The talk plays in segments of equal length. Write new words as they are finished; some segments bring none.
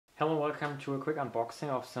Hello, welcome to a quick unboxing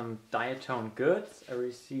of some Diatone goods I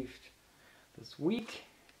received this week.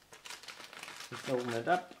 Let's open it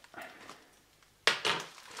up.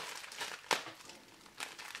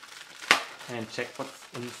 And check what's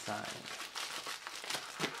inside.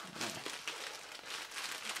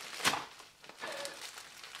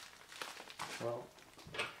 Well,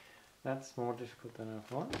 that's more difficult than I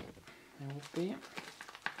thought it would be.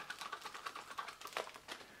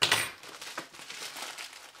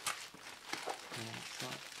 So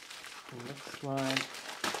it looks like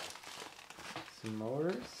some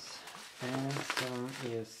motors and some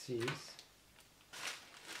ESCs.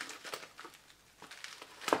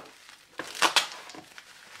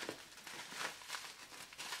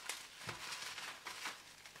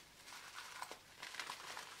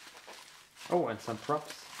 Oh, and some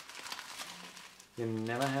props. You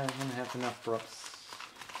never have enough props.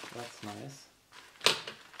 That's nice.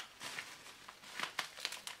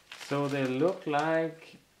 So they look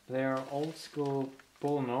like they're old school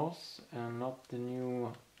BullNose and not the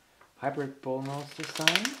new hybrid BullNose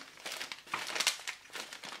design.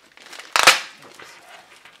 Oops.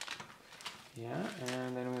 Yeah,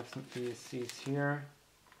 and then we have some ESCs here.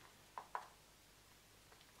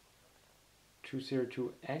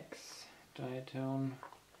 202X Diatone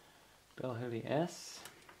BLHS.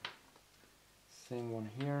 Same one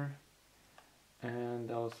here. And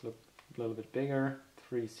those look a little bit bigger.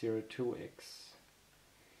 302X.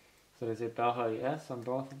 So they say BLHS on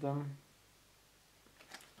both of them.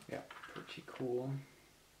 Yeah, pretty cool.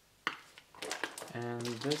 And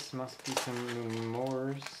this must be some new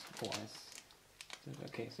motors. Oh,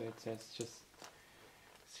 okay, so it says just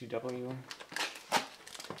CW.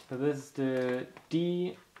 So this is the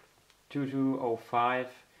D2205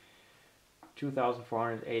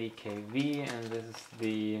 2480 kV, and this is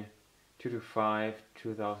the 225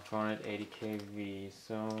 2480 kV.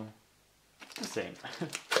 So it's the same.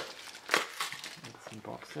 Let's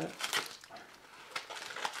unbox it.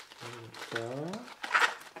 There we go.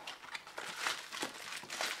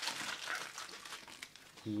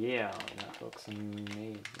 Yeah, that looks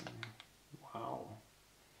amazing. Wow.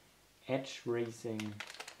 Edge racing.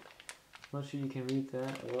 Not sure you can read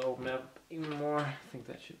that. We'll open it up even more. I think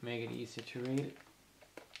that should make it easier to read.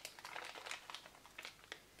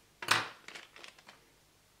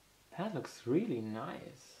 That looks really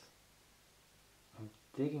nice. I'm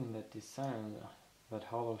digging that design, that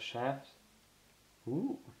hollow shaft.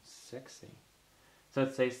 Ooh, sexy. So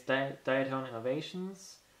it says Diatone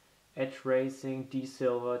Innovations, Edge Racing,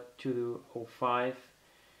 D-Silver 205,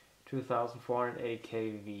 2480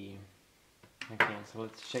 kV. Okay, so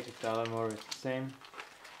let's check if the other motor is the same.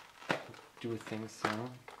 I do think so.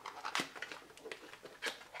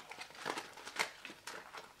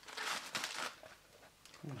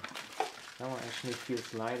 That one actually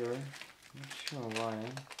feels lighter. Not sure why.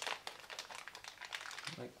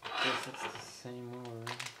 Like, I guess it's the same motor.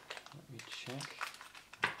 Let me check.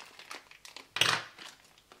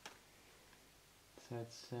 So it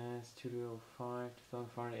says 205,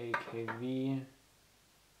 2480 kV.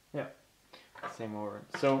 Yeah, same motor.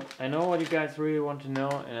 So I know what you guys really want to know,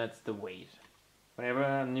 and that's the weight. Whenever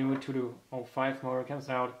a new 205 motor comes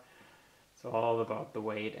out, it's all about the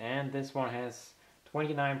weight. And this one has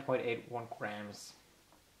 29.81 grams.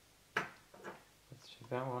 Let's check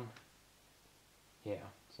that one. Yeah,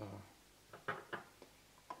 so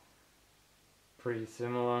pretty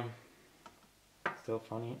similar. Still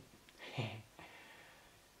funny.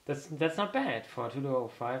 That's not bad for a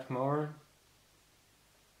 205 motor.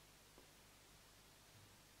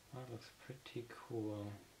 That looks pretty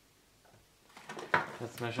cool.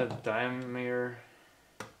 Let's measure the diameter.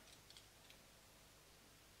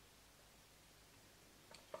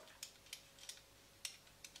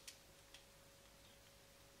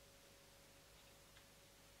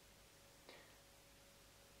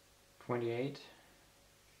 .28.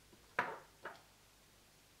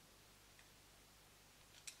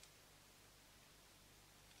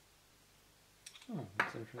 Oh,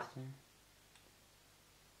 that's interesting.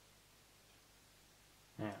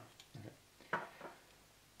 Yeah, okay.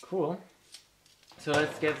 Cool. So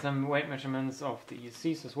let's get some weight measurements of the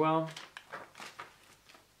ESCs as well.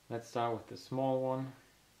 Let's start with the small one.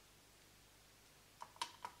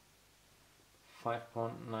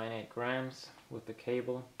 5.98 grams with the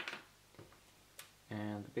cable.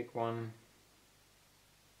 And the big one,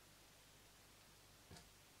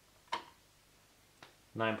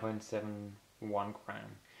 9.71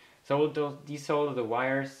 gram. So we'll desolder the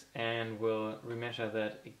wires and we'll remeasure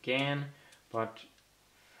that again, but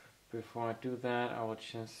before I do that I will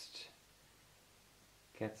just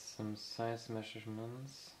get some size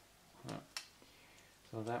measurements.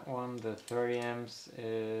 So that one, the 30 amps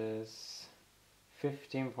is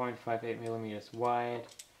 15.58 millimeters wide,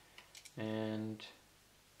 and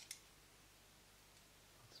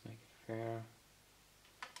let's make it fair,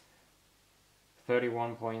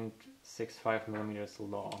 31.65 millimeters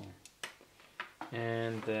long.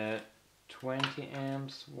 And the 20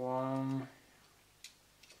 amps one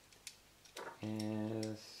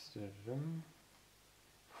is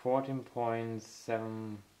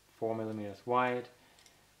 14.74 millimeters wide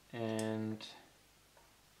and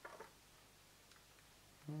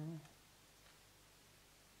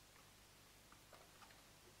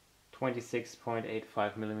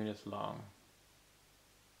 26.85 millimeters long.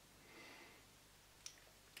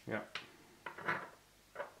 Yeah.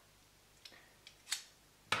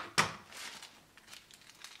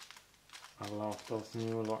 I love those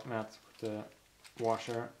new lock nuts with the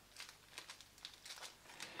washer.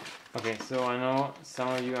 Okay, so I know some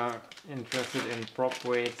of you are interested in prop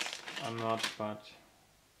weights. I'm not, but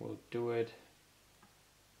we'll do it.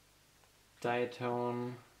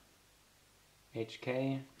 Diatone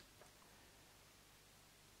HK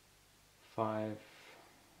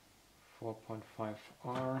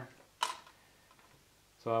 4.5R.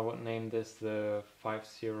 So I would name this the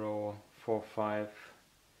 5045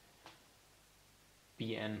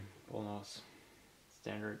 BN BullNose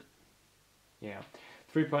standard. Yeah,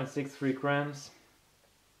 3.63 grams.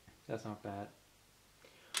 That's not bad.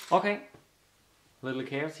 Okay, little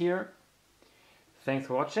chaos here. Thanks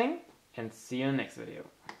for watching and see you in the next video.